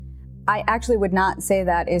I actually would not say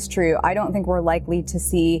that is true. I don't think we're likely to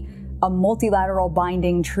see a multilateral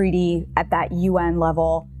binding treaty at that UN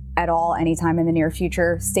level at all anytime in the near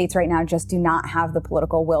future. States right now just do not have the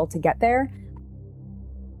political will to get there.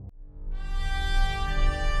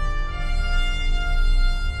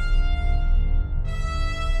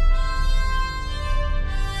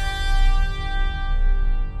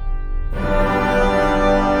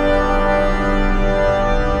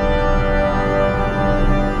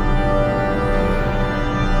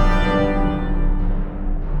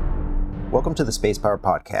 Welcome to the Spacepower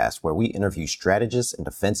podcast, where we interview strategists and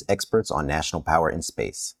defense experts on national power in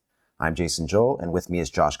space. I'm Jason Joel, and with me is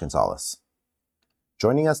Josh Gonzalez.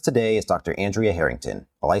 Joining us today is Dr. Andrea Harrington,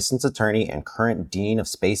 a licensed attorney and current Dean of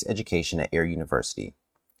Space Education at Air University.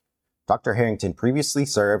 Dr. Harrington previously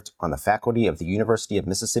served on the faculty of the University of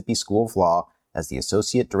Mississippi School of Law as the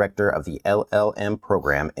Associate Director of the LLM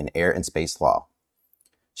program in Air and Space Law.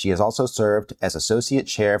 She has also served as Associate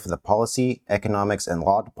Chair for the Policy, Economics, and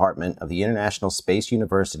Law Department of the International Space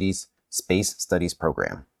University's Space Studies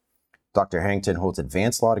program. Dr. Harrington holds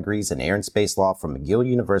advanced law degrees in air and space law from McGill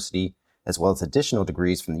University, as well as additional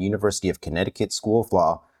degrees from the University of Connecticut School of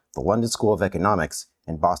Law, the London School of Economics,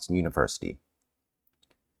 and Boston University.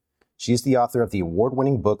 She is the author of the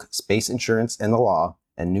award-winning book Space Insurance and the Law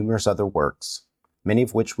and numerous other works, many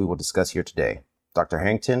of which we will discuss here today. Dr.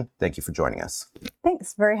 Harrington, thank you for joining us.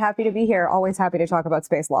 Thanks. Very happy to be here. Always happy to talk about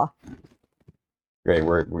space law. Great.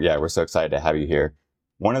 We're so excited to have you here.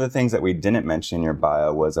 One of the things that we didn't mention in your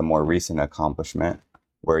bio was a more recent accomplishment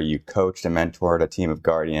where you coached and mentored a team of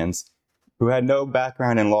guardians who had no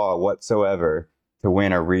background in law whatsoever to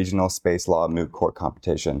win a regional space law moot court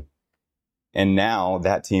competition. And now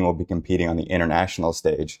that team will be competing on the international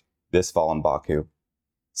stage this fall in Baku.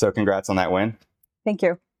 So congrats on that win. Thank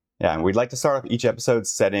you. Yeah, and we'd like to start off each episode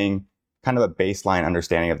setting kind of a baseline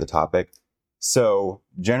understanding of the topic. So,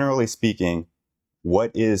 generally speaking,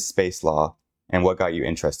 what is space law and what got you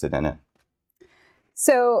interested in it?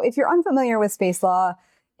 So, if you're unfamiliar with space law,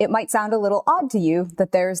 it might sound a little odd to you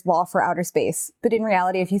that there's law for outer space. But in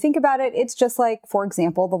reality, if you think about it, it's just like, for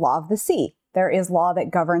example, the law of the sea. There is law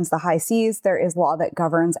that governs the high seas. There is law that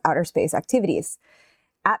governs outer space activities.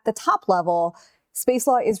 At the top level, space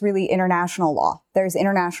law is really international law. There's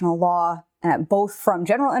international law, both from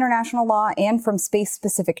general international law and from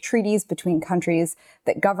space-specific treaties between countries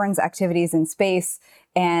that governs activities in space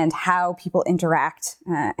and how people interact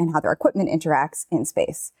and how their equipment interacts in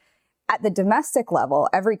space. At the domestic level,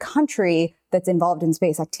 every country that's involved in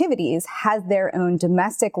space activities has their own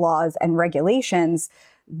domestic laws and regulations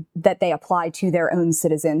that they apply to their own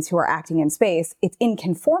citizens who are acting in space. It's in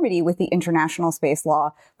conformity with the international space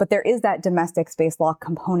law, but there is that domestic space law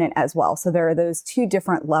component as well. So there are those two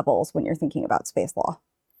different levels when you're thinking about space law.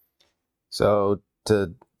 So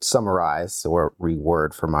to summarize or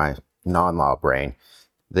reword for my non-law brain,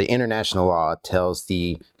 the international law tells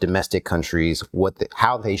the domestic countries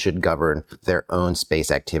how they should govern their own space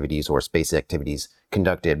activities or space activities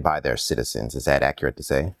conducted by their citizens. Is that accurate to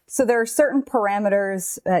say? So there are certain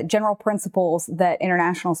parameters, general principles that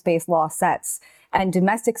international space law sets, and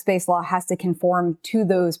domestic space law has to conform to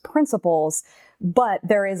those principles. But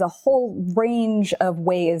there is a whole range of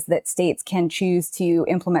ways that states can choose to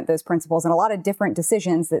implement those principles and a lot of different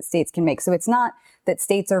decisions that states can make. So it's not that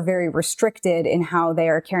states are very restricted in how they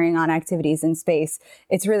are carrying on activities in space.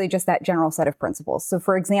 It's really just that general set of principles. So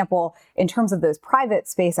for example, in terms of those private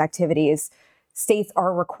space activities, states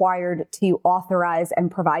are required to authorize and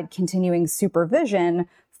provide continuing supervision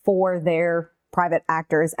for their private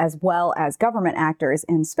actors as well as government actors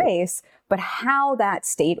in space. But how that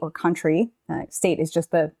state or country, state is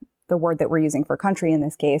just the word that we're using for country in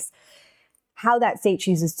this case, how that state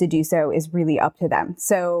chooses to do so is really up to them.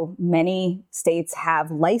 So many states have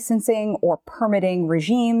licensing or permitting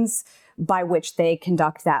regimes by which they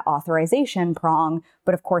conduct that authorization prong.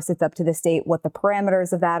 But of course, it's up to the state what the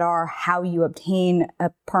parameters of that are, how you obtain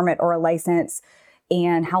a permit or a license,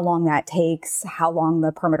 and how long that takes, how long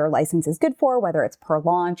the permit or license is good for, whether it's per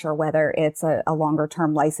launch or whether it's a longer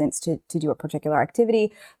term license to do a particular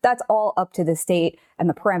activity. That's all up to the state, and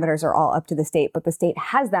the parameters are all up to the state, but the state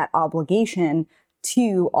has that obligation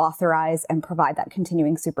to authorize and provide that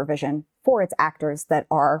continuing supervision for its actors that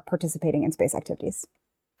are participating in space activities.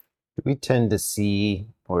 Do we tend to see,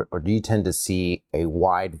 or do you tend to see a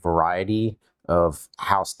wide variety of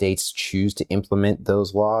how states choose to implement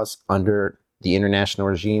those laws under the international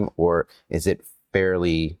regime, or is it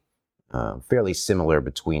fairly similar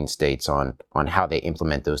between states on how they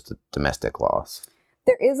implement those domestic laws?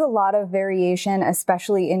 There is a lot of variation,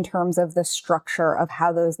 especially in terms of the structure of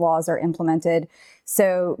how those laws are implemented.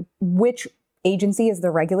 So which agency is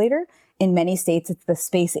the regulator. In many states, it's the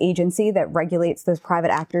space agency that regulates those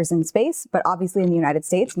private actors in space. But obviously in the United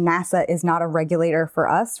States, NASA is not a regulator for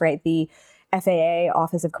us, right? The FAA,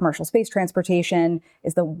 Office of Commercial Space Transportation,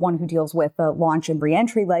 is the one who deals with the launch and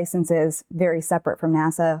reentry licenses, very separate from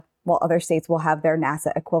NASA, while other states will have their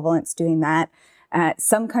NASA equivalents doing that.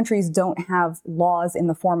 Some countries don't have laws in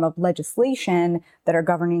the form of legislation that are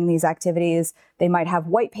governing these activities. They might have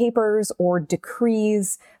white papers or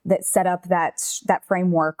decrees that set up that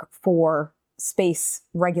framework for space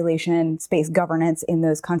regulation, space governance in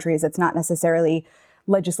those countries. It's not necessarily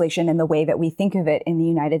legislation in the way that we think of it in the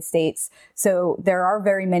United States. So there are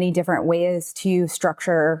very many different ways to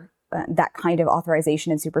structure that kind of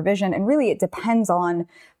authorization and supervision. And really, it depends on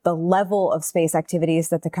the level of space activities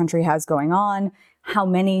that the country has going on. How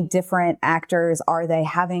many different actors are they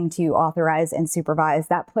having to authorize and supervise?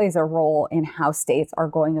 That plays a role in how states are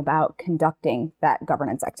going about conducting that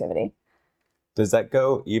governance activity. Does that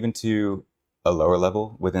go even to a lower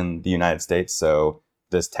level within the United States? So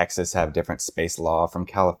does Texas have different space law from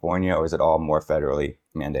California, or is it all more federally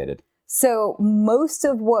mandated? So most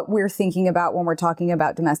of what we're thinking about when we're talking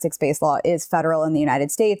about domestic space law is federal in the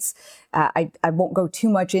United States. I won't go too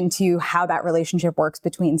much into how that relationship works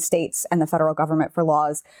between states and the federal government for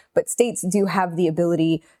laws, but states do have the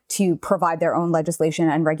ability to provide their own legislation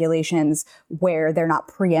and regulations where they're not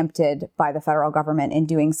preempted by the federal government in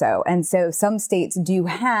doing so. And so some states do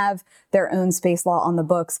have their own space law on the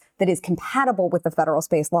books that is compatible with the federal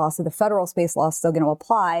space law. So the federal space law is still going to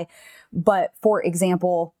apply. But for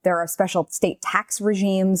example, there are special state tax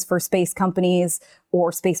regimes for space companies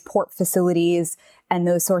or spaceport facilities and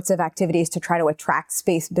those sorts of activities to try to attract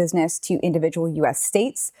space business to individual U.S.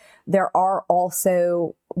 states. There are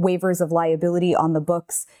also waivers of liability on the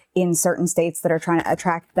books in certain states that are trying to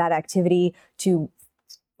attract that activity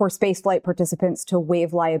for spaceflight participants to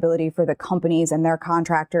waive liability for the companies and their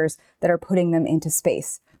contractors that are putting them into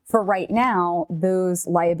space. For right now, those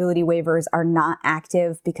liability waivers are not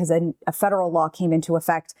active because a federal law came into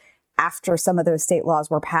effect after some of those state laws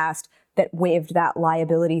were passed that waived that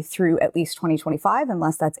liability through at least 2025,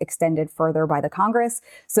 unless that's extended further by the Congress.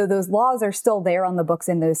 So those laws are still there on the books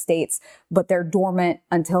in those states, but they're dormant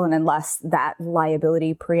until and unless that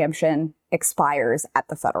liability preemption expires at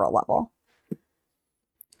the federal level.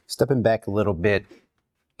 Stepping back a little bit,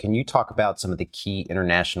 can you talk about some of the key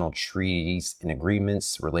international treaties and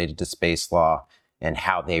agreements related to space law and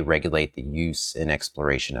how they regulate the use and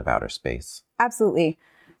exploration of outer space? Absolutely.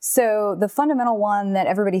 So the fundamental one that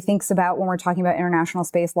everybody thinks about when we're talking about international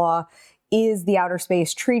space law is the Outer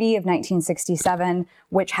Space Treaty of 1967,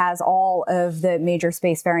 which has all of the major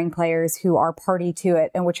spacefaring players who are party to it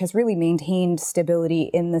and which has really maintained stability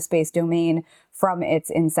in the space domain from its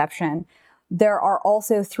inception. There are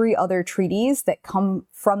also 3 other treaties that come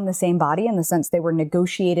from the same body in the sense they were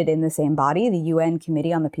negotiated in the same body, the UN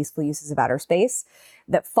Committee on the Peaceful Uses of Outer Space,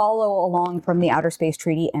 that follow along from the Outer Space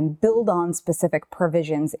Treaty and build on specific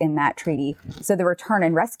provisions in that treaty. So the Return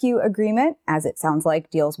and Rescue Agreement, as it sounds like,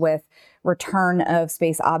 deals with return of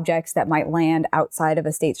space objects that might land outside of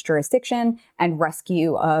a state's jurisdiction and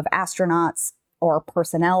rescue of astronauts or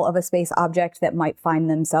personnel of a space object that might find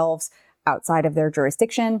themselves outside of their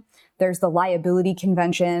jurisdiction. There's the Liability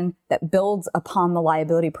Convention that builds upon the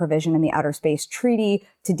liability provision in the Outer Space Treaty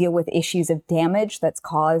to deal with issues of damage that's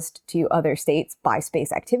caused to other states by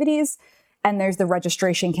space activities. And there's the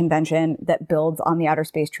Registration Convention that builds on the Outer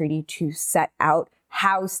Space Treaty to set out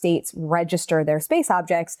how states register their space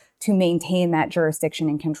objects to maintain that jurisdiction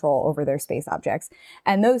and control over their space objects.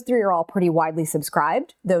 And those 3 are all pretty widely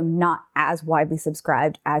subscribed, though not as widely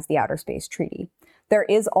subscribed as the Outer Space Treaty. There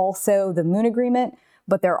is also the Moon Agreement,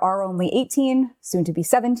 but there are only 18, soon to be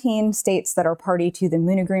 17 states that are party to the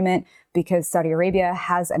Moon Agreement because Saudi Arabia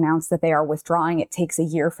has announced that they are withdrawing. It takes a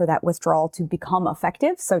year for that withdrawal to become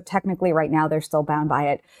effective. So technically right now they're still bound by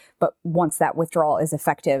it. But once that withdrawal is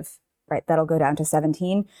effective, right, that'll go down to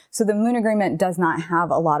 17. So the Moon Agreement does not have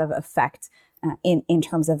a lot of effect in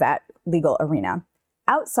terms of that legal arena.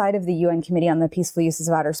 Outside of the UN Committee on the Peaceful Uses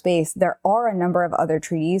of Outer Space, there are a number of other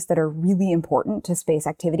treaties that are really important to space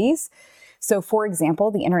activities. So, for example,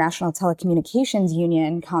 the International Telecommunications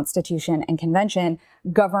Union, Constitution, and Convention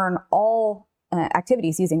govern all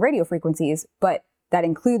activities using radio frequencies, but that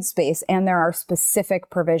includes space, and there are specific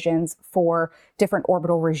provisions for different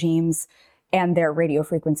orbital regimes and their radio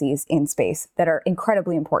frequencies in space that are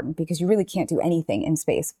incredibly important because you really can't do anything in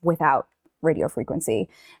space without radio frequency.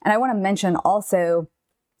 And I want to mention also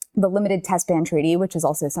the Limited Test Ban Treaty, which is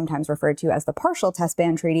also sometimes referred to as the Partial Test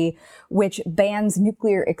Ban Treaty, which bans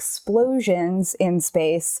nuclear explosions in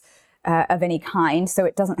space of any kind. So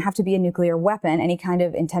it doesn't have to be a nuclear weapon. Any kind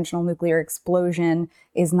of intentional nuclear explosion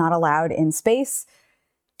is not allowed in space.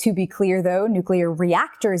 To be clear, though, nuclear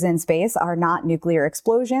reactors in space are not nuclear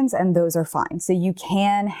explosions, and those are fine. So you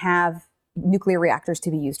can have nuclear reactors to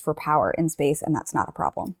be used for power in space, and that's not a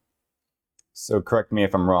problem. So correct me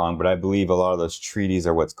if I'm wrong, but I believe a lot of those treaties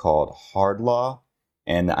are what's called hard law.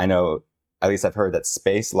 And I know, at least I've heard that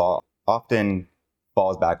space law often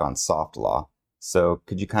falls back on soft law. So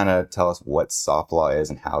could you kind of tell us what soft law is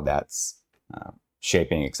and how that's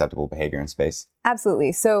shaping acceptable behavior in space?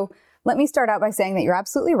 Absolutely. So let me start out by saying that you're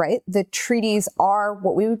absolutely right. The treaties are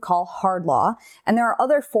what we would call hard law. And there are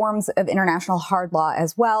other forms of international hard law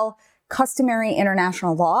as well. Customary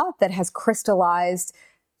international law that has crystallized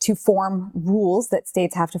to form rules that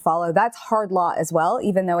states have to follow. That's hard law as well,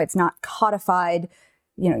 even though it's not codified.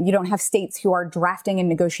 You don't have states who are drafting and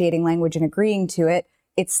negotiating language and agreeing to it.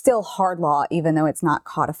 It's still hard law, even though it's not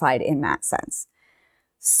codified in that sense.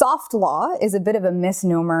 Soft law is a bit of a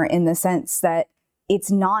misnomer in the sense that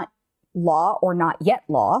it's not law or not yet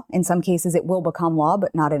law. In some cases, it will become law,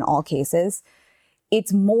 but not in all cases.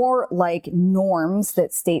 It's more like norms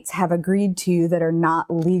that states have agreed to that are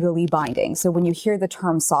not legally binding. So when you hear the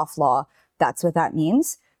term soft law, that's what that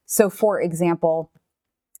means. So for example,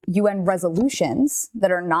 UN resolutions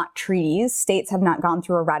that are not treaties, states have not gone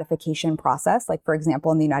through a ratification process. Like, for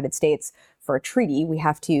example, in the United States, for a treaty, we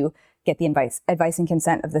have to get the advice and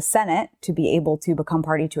consent of the Senate to be able to become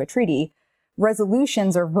party to a treaty.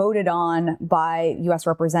 Resolutions are voted on by US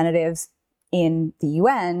representatives in the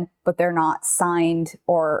UN, but they're not signed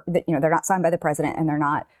they're not signed by the president and they're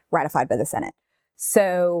not ratified by the Senate.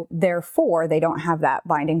 So therefore, they don't have that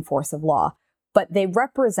binding force of law, but they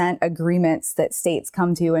represent agreements that states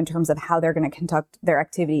come to in terms of how they're going to conduct their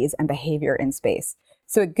activities and behavior in space.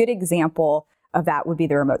 So a good example of that would be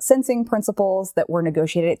the remote sensing principles that were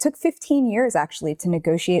negotiated. It took 15 years actually to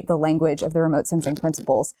negotiate the language of the remote sensing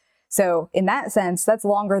principles. So in that sense, that's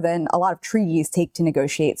longer than a lot of treaties take to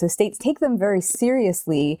negotiate. So states take them very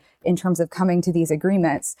seriously in terms of coming to these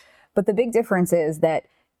agreements. But the big difference is that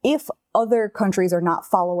if other countries are not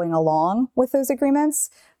following along with those agreements,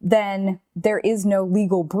 then there is no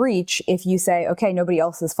legal breach if you say, okay, nobody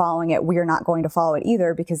else is following it, we're not going to follow it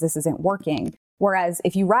either because this isn't working. Whereas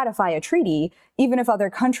if you ratify a treaty, even if other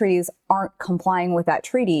countries aren't complying with that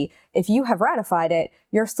treaty, if you have ratified it,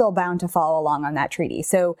 you're still bound to follow along on that treaty.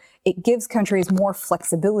 So it gives countries more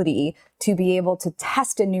flexibility to be able to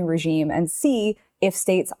test a new regime and see if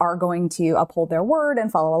states are going to uphold their word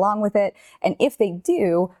and follow along with it. And if they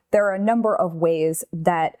do, there are a number of ways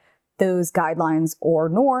that those guidelines or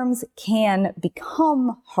norms can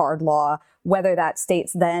become hard law, whether that's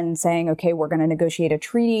states then saying, okay, we're going to negotiate a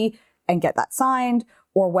treaty and get that signed,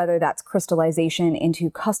 or whether that's crystallization into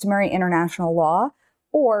customary international law,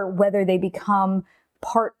 or whether they become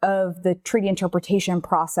part of the treaty interpretation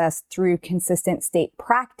process through consistent state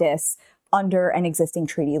practice under an existing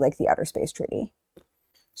treaty like the Outer Space Treaty.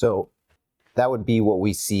 So that would be what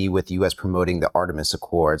we see with the U.S. promoting the Artemis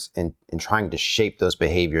Accords and trying to shape those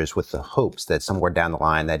behaviors with the hopes that somewhere down the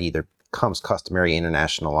line that either becomes customary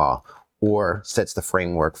international law or sets the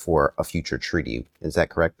framework for a future treaty. Is that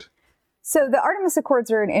correct? So the Artemis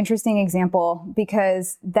Accords are an interesting example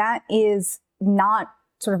because that is not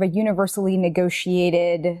sort of a universally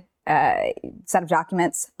negotiated set of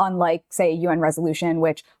documents, unlike, say, a UN resolution,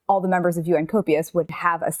 which all the members of UN COPIUS would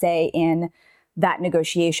have a say in that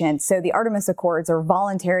negotiation. So the Artemis Accords are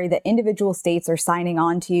voluntary, that individual states are signing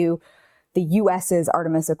on to the US's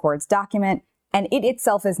Artemis Accords document. And it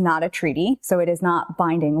itself is not a treaty, so it is not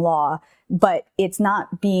binding law, but it's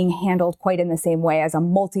not being handled quite in the same way as a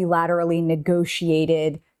multilaterally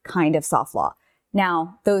negotiated kind of soft law.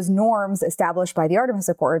 Now, those norms established by the Artemis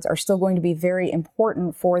Accords are still going to be very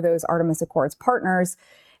important for those Artemis Accords partners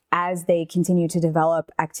as they continue to develop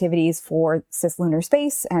activities for cislunar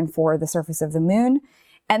space and for the surface of the moon.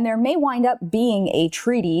 And there may wind up being a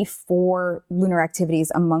treaty for lunar activities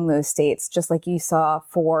among those states, just like you saw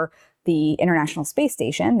for the International Space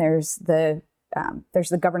Station. There's the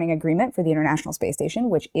governing agreement for the International Space Station,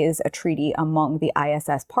 which is a treaty among the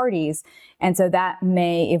ISS parties. And so that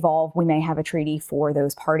may evolve. We may have a treaty for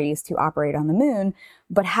those parties to operate on the moon,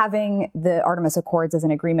 but having the Artemis Accords as an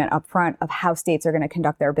agreement up front of how states are going to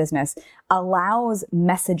conduct their business allows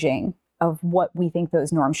messaging of what we think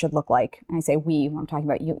those norms should look like. And I say we, I'm talking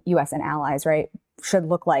about US and allies, right? Should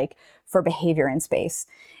look like for behavior in space.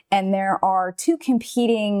 And there are two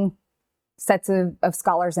competing sets of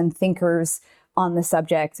scholars and thinkers on the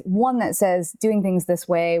subject. One that says doing things this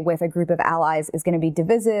way with a group of allies is going to be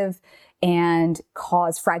divisive and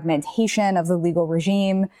cause fragmentation of the legal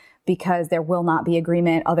regime. because there will not be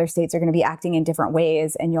agreement. Other states are going to be acting in different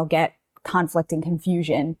ways, and you'll get conflict and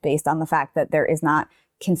confusion based on the fact that there is not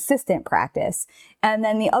consistent practice. And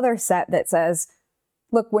then the other set that says,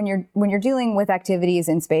 look, when you're dealing with activities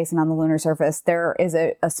in space and on the lunar surface, there is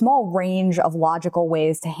a small range of logical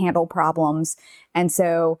ways to handle problems. And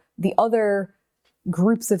so the other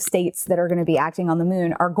groups of states that are going to be acting on the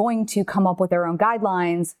moon are going to come up with their own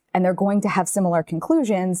guidelines, and they're going to have similar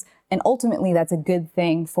conclusions. And ultimately, that's a good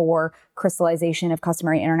thing for crystallization of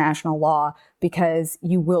customary international law, because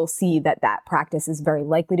you will see that that practice is very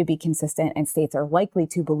likely to be consistent, and states are likely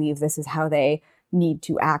to believe this is how they need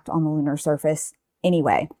to act on the lunar surface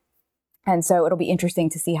anyway. And so it'll be interesting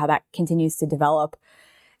to see how that continues to develop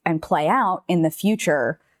and play out in the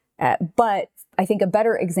future. But I think a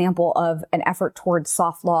better example of an effort towards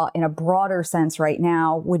soft law in a broader sense right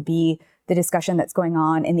now would be the discussion that's going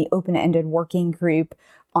on in the open-ended working group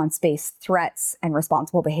on space threats and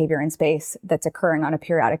responsible behavior in space that's occurring on a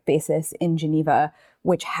periodic basis in Geneva,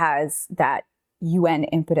 which has that UN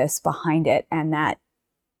impetus behind it and that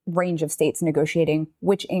range of states negotiating,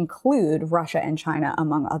 which include Russia and China,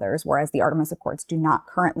 among others, whereas the Artemis Accords do not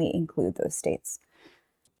currently include those states.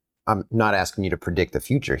 I'm not asking you to predict the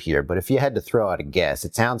future here, but if you had to throw out a guess,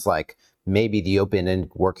 it sounds like maybe the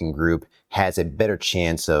open-ended working group has a better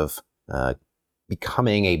chance of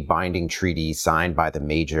becoming a binding treaty signed by the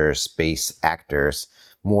major space actors,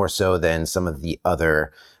 more so than some of the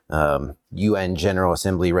other UN General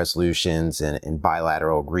Assembly resolutions and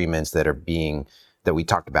bilateral agreements that we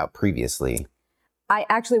talked about previously. I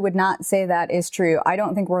actually would not say that is true. I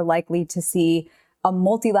don't think we're likely to see a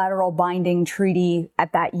multilateral binding treaty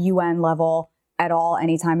at that UN level at all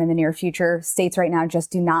anytime in the near future. States right now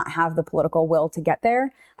just do not have the political will to get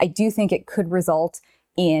there. I do think it could result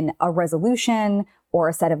in a resolution or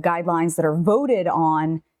a set of guidelines that are voted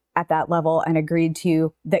on at that level and agreed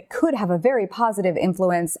to that could have a very positive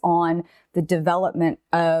influence on the development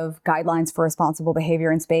of guidelines for responsible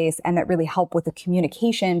behavior in space, and that really help with the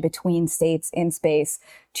communication between states in space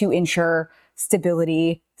to ensure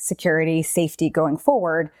stability, security, safety going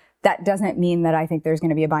forward. That doesn't mean that I think there's going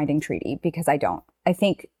to be a binding treaty, because I don't. I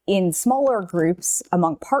think in smaller groups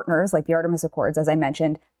among partners like the Artemis Accords, as I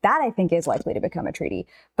mentioned, that I think is likely to become a treaty.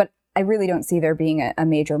 But I really don't see there being a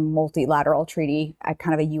major multilateral treaty at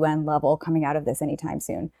kind of a UN level coming out of this anytime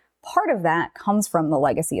soon. Part of that comes from the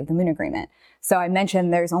legacy of the Moon Agreement. So I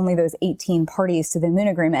mentioned there's only those 18 parties to the Moon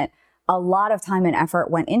Agreement. A lot of time and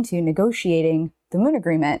effort went into negotiating the Moon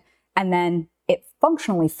Agreement, and then it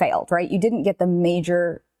functionally failed, right? You didn't get the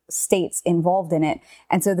major states involved in it.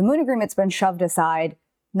 And so the Moon Agreement's been shoved aside,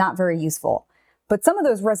 not very useful. But some of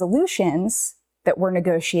those resolutions that were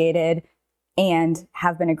negotiated and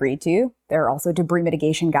have been agreed to, there are also debris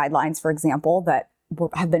mitigation guidelines, for example, that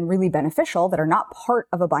have been really beneficial, that are not part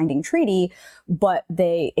of a binding treaty, but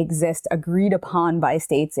they exist agreed upon by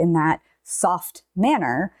states in that soft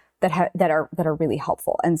manner that are really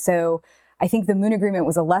helpful. And so I think the Moon Agreement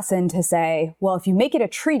was a lesson to say, well, if you make it a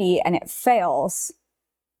treaty and it fails,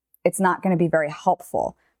 it's not going to be very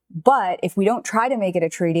helpful. But if we don't try to make it a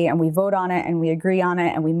treaty and we vote on it and we agree on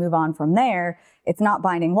it and we move on from there, it's not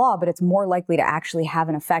binding law, but it's more likely to actually have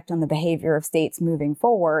an effect on the behavior of states moving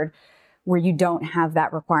forward, where you don't have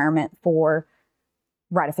that requirement for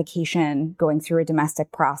ratification going through a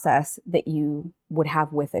domestic process that you would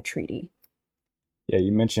have with a treaty. Yeah,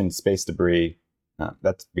 you mentioned space debris.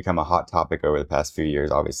 That's become a hot topic over the past few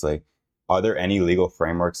years, obviously. Are there any legal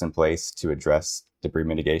frameworks in place to address debris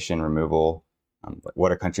mitigation, removal?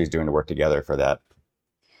 What are countries doing to work together for that?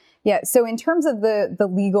 Yeah, so in terms of the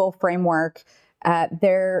legal framework,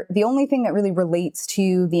 the only thing that really relates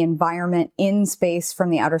to the environment in space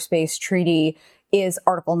from the Outer Space Treaty is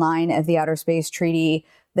Article 9 of the Outer Space Treaty,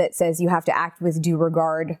 that says you have to act with due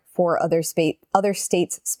regard for other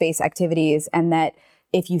states' space activities, and that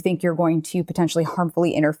if you think you're going to potentially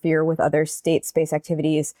harmfully interfere with other states' space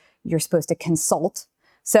activities, you're supposed to consult.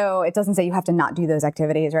 So it doesn't say you have to not do those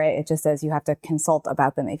activities, right? It just says you have to consult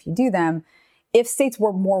about them if you do them. If states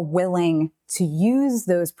were more willing to use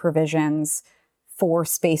those provisions for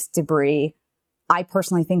space debris, I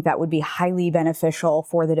personally think that would be highly beneficial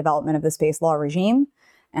for the development of the space law regime.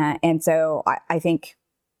 And so I think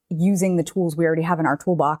using the tools we already have in our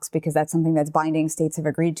toolbox, because that's something that's binding, states have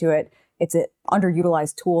agreed to it. It's an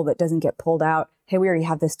underutilized tool that doesn't get pulled out. Hey, we already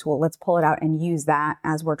have this tool. Let's pull it out and use that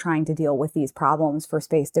as we're trying to deal with these problems for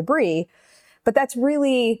space debris. But that's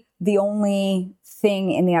really the only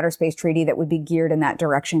thing in the Outer Space Treaty that would be geared in that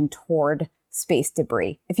direction toward space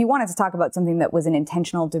debris. If you wanted to talk about something that was an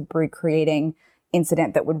intentional debris creating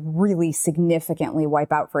incident that would really significantly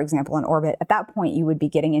wipe out, for example, an orbit, at that point, you would be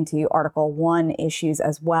getting into Article 1 issues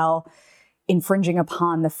as well, infringing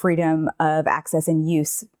upon the freedom of access and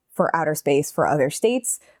use for outer space for other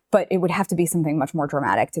states. But it would have to be something much more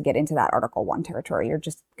dramatic to get into that Article 1 territory. You're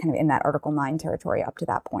just kind of in that Article 9 territory up to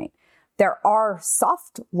that point. There are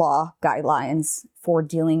soft law guidelines for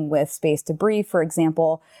dealing with space debris. For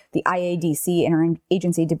example, the IADC,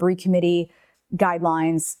 Interagency Debris Committee,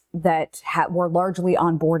 guidelines that were largely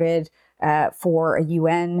onboarded for a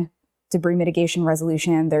UN debris mitigation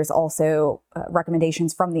resolution. There's also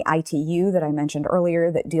recommendations from the ITU that I mentioned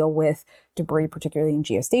earlier that deal with debris, particularly in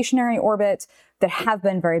geostationary orbit, that have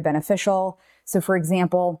been very beneficial. So, for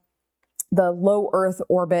example, the low Earth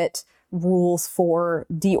orbit rules for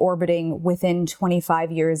deorbiting within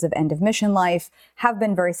 25 years of end of mission life have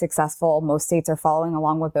been very successful. Most states are following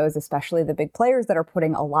along with those, especially the big players that are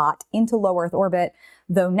putting a lot into low Earth orbit.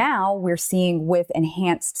 Though now we're seeing with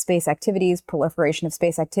enhanced space activities, proliferation of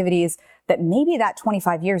space activities, that maybe that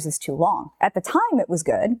 25 years is too long. At the time, it was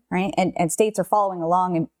good, right? And states are following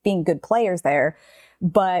along and being good players there.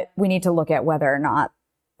 But we need to look at whether or not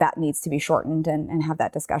that needs to be shortened and have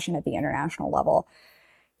that discussion at the international level.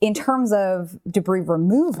 In terms of debris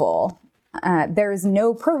removal, there is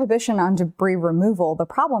no prohibition on debris removal. The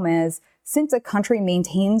problem is, since a country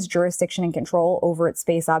maintains jurisdiction and control over its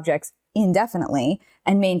space objects indefinitely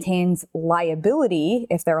and maintains liability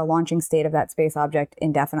if they're a launching state of that space object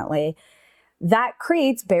indefinitely, that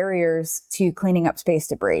creates barriers to cleaning up space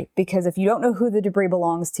debris. Because if you don't know who the debris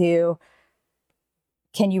belongs to,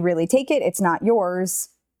 can you really take it? It's not yours.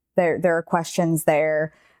 There are questions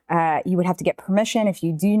there. You would have to get permission if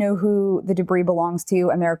you do know who the debris belongs to,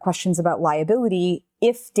 and there are questions about liability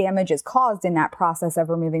if damage is caused in that process of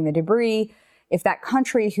removing the debris. If that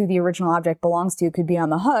country who the original object belongs to could be on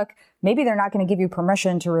the hook, maybe they're not going to give you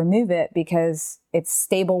permission to remove it because it's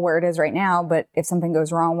stable where it is right now, but if something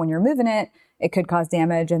goes wrong when you're moving it, it could cause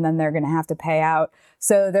damage, and then they're going to have to pay out.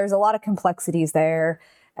 So there's a lot of complexities there.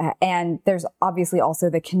 And there's obviously also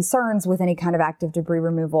the concerns with any kind of active debris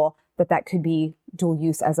removal that could be dual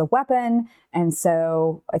use as a weapon. And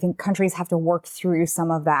so I think countries have to work through some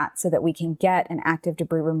of that so that we can get an active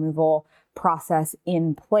debris removal process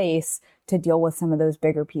in place to deal with some of those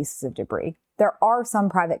bigger pieces of debris. There are some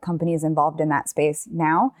private companies involved in that space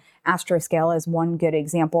now. Astroscale is one good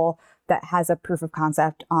example that has a proof of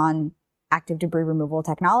concept on active debris removal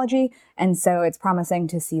technology. And so it's promising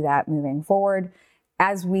to see that moving forward.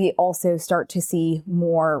 As we also start to see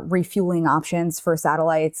more refueling options for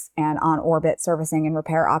satellites and on-orbit servicing and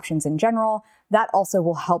repair options in general, that also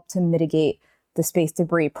will help to mitigate the space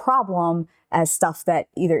debris problem, as stuff that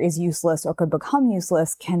either is useless or could become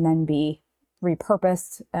useless can then be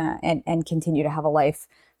repurposed and continue to have a life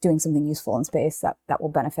doing something useful in space that will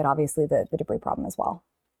benefit, obviously, the debris problem as well.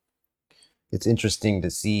 It's interesting to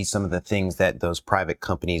see some of the things that those private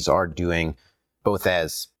companies are doing, both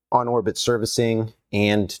as on-orbit servicing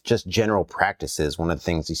and just general practices. One of the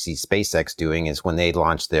things you see SpaceX doing is when they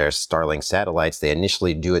launch their Starlink satellites, they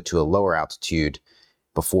initially do it to a lower altitude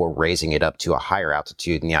before raising it up to a higher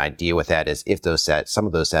altitude. And the idea with that is if some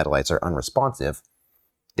of those satellites are unresponsive,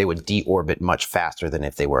 they would deorbit much faster than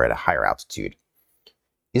if they were at a higher altitude.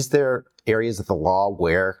 Is there areas of the law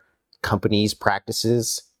where companies'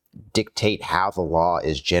 practices dictate how the law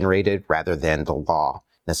is generated rather than the law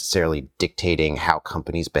necessarily dictating how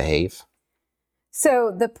companies behave?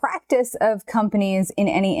 So the practice of companies in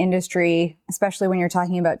any industry, especially when you're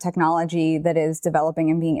talking about technology that is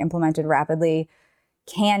developing and being implemented rapidly,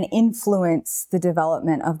 can influence the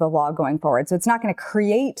development of the law going forward. So it's not going to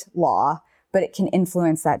create law, but it can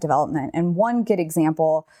influence that development. And one good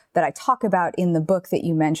example that I talk about in the book that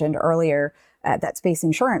you mentioned earlier, that space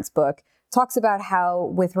insurance book, talks about how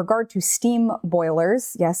with regard to steam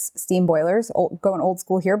boilers, yes, steam boilers, going old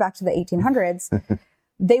school here, back to the 1800s,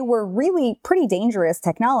 they were really pretty dangerous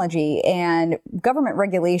technology, and government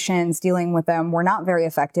regulations dealing with them were not very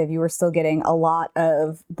effective. You were still getting a lot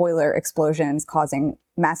of boiler explosions causing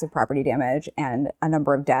massive property damage and a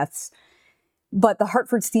number of deaths. But the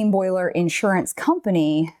Hartford Steam Boiler Insurance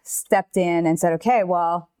Company stepped in and said, okay,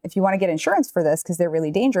 well, if you want to get insurance for this because they're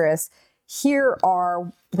really dangerous, here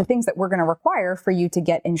are the things that we're going to require for you to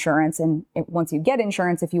get insurance. And once you get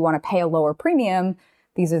insurance, if you want to pay a lower premium,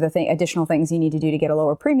 these are the additional things you need to do to get a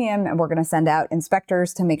lower premium. And we're going to send out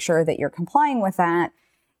inspectors to make sure that you're complying with that.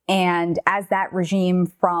 And as that regime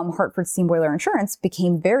from Hartford Steam Boiler Insurance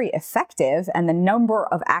became very effective and the number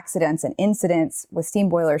of accidents and incidents with steam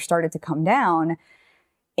boilers started to come down,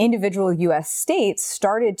 individual U.S. states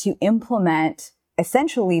started to implement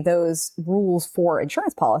essentially those rules for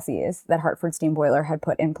insurance policies that Hartford Steam Boiler had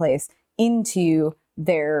put in place into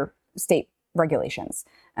their state regulations.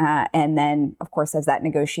 And then, of course, as that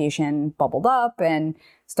negotiation bubbled up and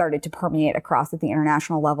started to permeate across at the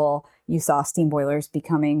international level, you saw steam boilers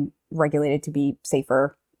becoming regulated to be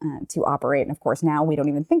safer to operate. And of course, now we don't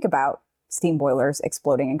even think about steam boilers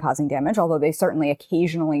exploding and causing damage, although they certainly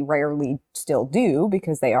occasionally, rarely still do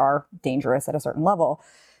because they are dangerous at a certain level.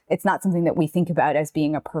 It's not something that we think about as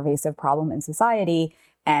being a pervasive problem in society.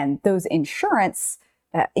 And those insurance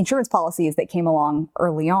policies that came along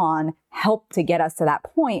early on helped to get us to that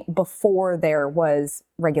point before there was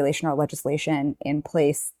regulation or legislation in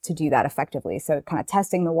place to do that effectively. So kind of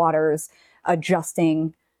testing the waters,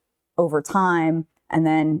 adjusting over time, and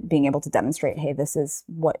then being able to demonstrate, hey, this is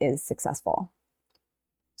what is successful.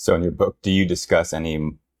 So in your book, do you discuss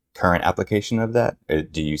any current application of that?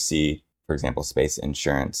 Do you see, for example, space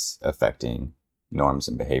insurance affecting norms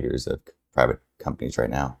and behaviors of private companies right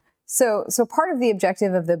now? So part of the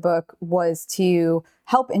objective of the book was to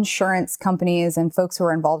help insurance companies and folks who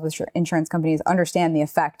are involved with insurance companies understand the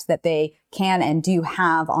effect that they can and do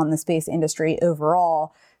have on the space industry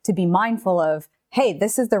overall, to be mindful of, hey,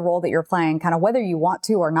 this is the role that you're playing, kind of whether you want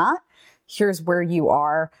to or not, here's where you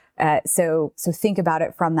are. So think about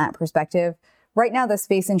it from that perspective. Right now, the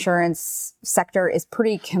space insurance sector is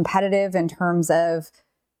pretty competitive in terms of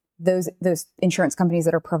those insurance companies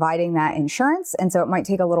that are providing that insurance. And so it might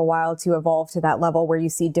take a little while to evolve to that level where you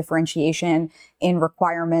see differentiation in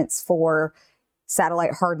requirements for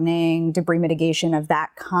satellite hardening, debris mitigation of that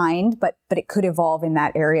kind, but it could evolve in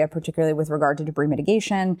that area, particularly with regard to debris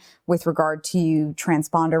mitigation, with regard to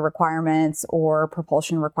transponder requirements or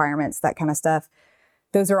propulsion requirements, that kind of stuff.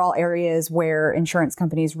 Those are all areas where insurance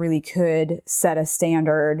companies really could set a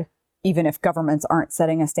standard, even if governments aren't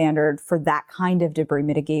setting a standard for that kind of debris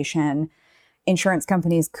mitigation. Insurance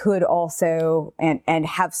companies could also, and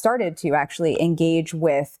have started to actually engage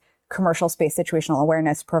with commercial space situational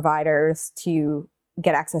awareness providers to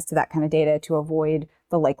get access to that kind of data to avoid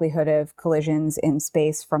the likelihood of collisions in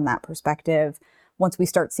space from that perspective. Once we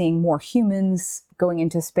start seeing more humans going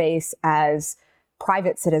into space as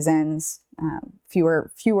private citizens,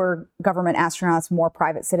 fewer government astronauts, more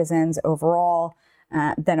private citizens overall,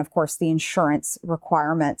 then of course the insurance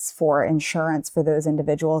requirements for insurance for those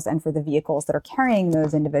individuals and for the vehicles that are carrying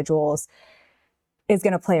those individuals is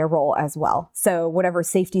going to play a role as well. So whatever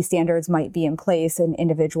safety standards might be in place in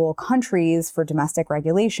individual countries for domestic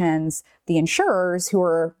regulations, the insurers, who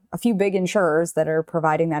are a few big insurers that are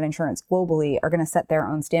providing that insurance globally, are going to set their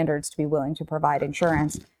own standards to be willing to provide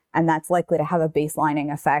insurance. And that's likely to have a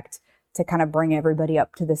baselining effect to kind of bring everybody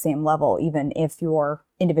up to the same level, even if your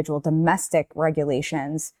individual domestic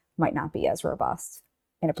regulations might not be as robust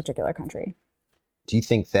in a particular country. Do you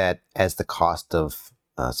think that as the cost of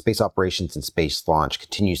space operations and space launch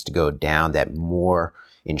continues to go down, that more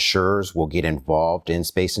insurers will get involved in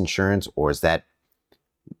space insurance, or is that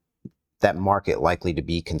market likely to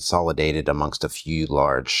be consolidated amongst a few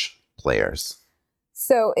large players?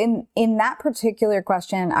 So in that particular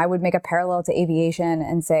question, I would make a parallel to aviation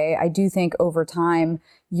and say, I do think over time,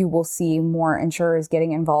 you will see more insurers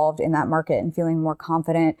getting involved in that market and feeling more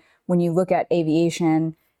confident. When you look at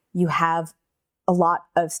aviation, you have a lot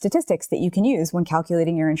of statistics that you can use when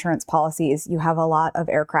calculating your insurance policies. You have a lot of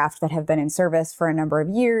aircraft that have been in service for a number of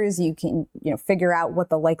years. You can, figure out what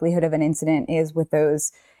the likelihood of an incident is with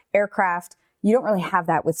those aircraft. You don't really have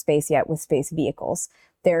that with space yet with space vehicles.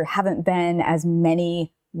 There haven't been as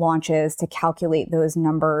many launches to calculate those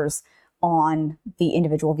numbers on the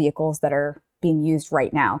individual vehicles that are being used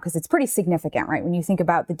right now, because it's pretty significant, right? When you think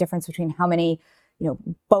about the difference between how many,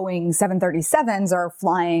 Boeing 737s are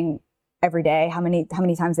flying every day, how many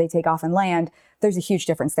times they take off and land, there's a huge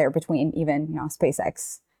difference there between even, a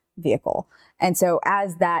SpaceX vehicle. And so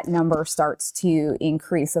as that number starts to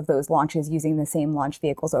increase of those launches using the same launch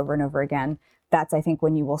vehicles over and over again, that's, I think,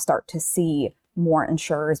 when you will start to see more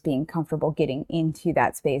insurers being comfortable getting into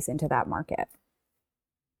that space, into that market.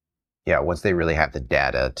 Yeah, once they really have the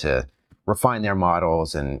data to refine their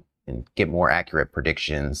models and get more accurate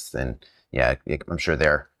predictions, then I'm sure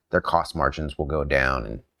their cost margins will go down.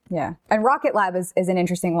 And yeah, and Rocket Lab is an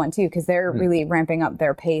interesting one too, because they're really ramping up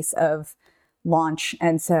their pace of launch,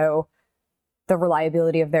 and so the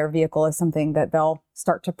reliability of their vehicle is something that they'll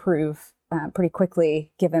start to prove pretty quickly,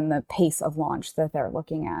 given the pace of launch that they're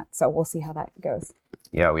looking at. So we'll see how that goes.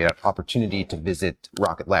 Yeah, we had an opportunity to visit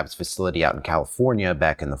Rocket Lab's facility out in California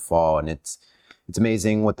back in the fall, and it's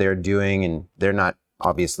amazing what they're doing. And they're not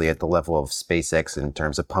obviously at the level of SpaceX in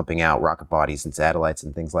terms of pumping out rocket bodies and satellites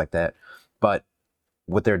and things like that, but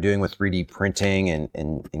what they're doing with 3D printing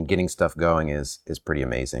and getting stuff going is pretty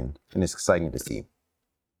amazing, and it's exciting to see.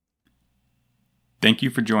 Thank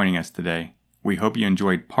you for joining us today. We hope you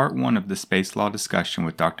enjoyed part 1 of the space law discussion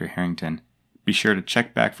with Dr. Harrington. Be sure to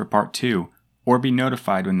check back for part 2 or be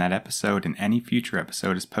notified when that episode and any future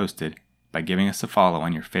episode is posted by giving us a follow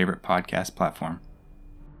on your favorite podcast platform.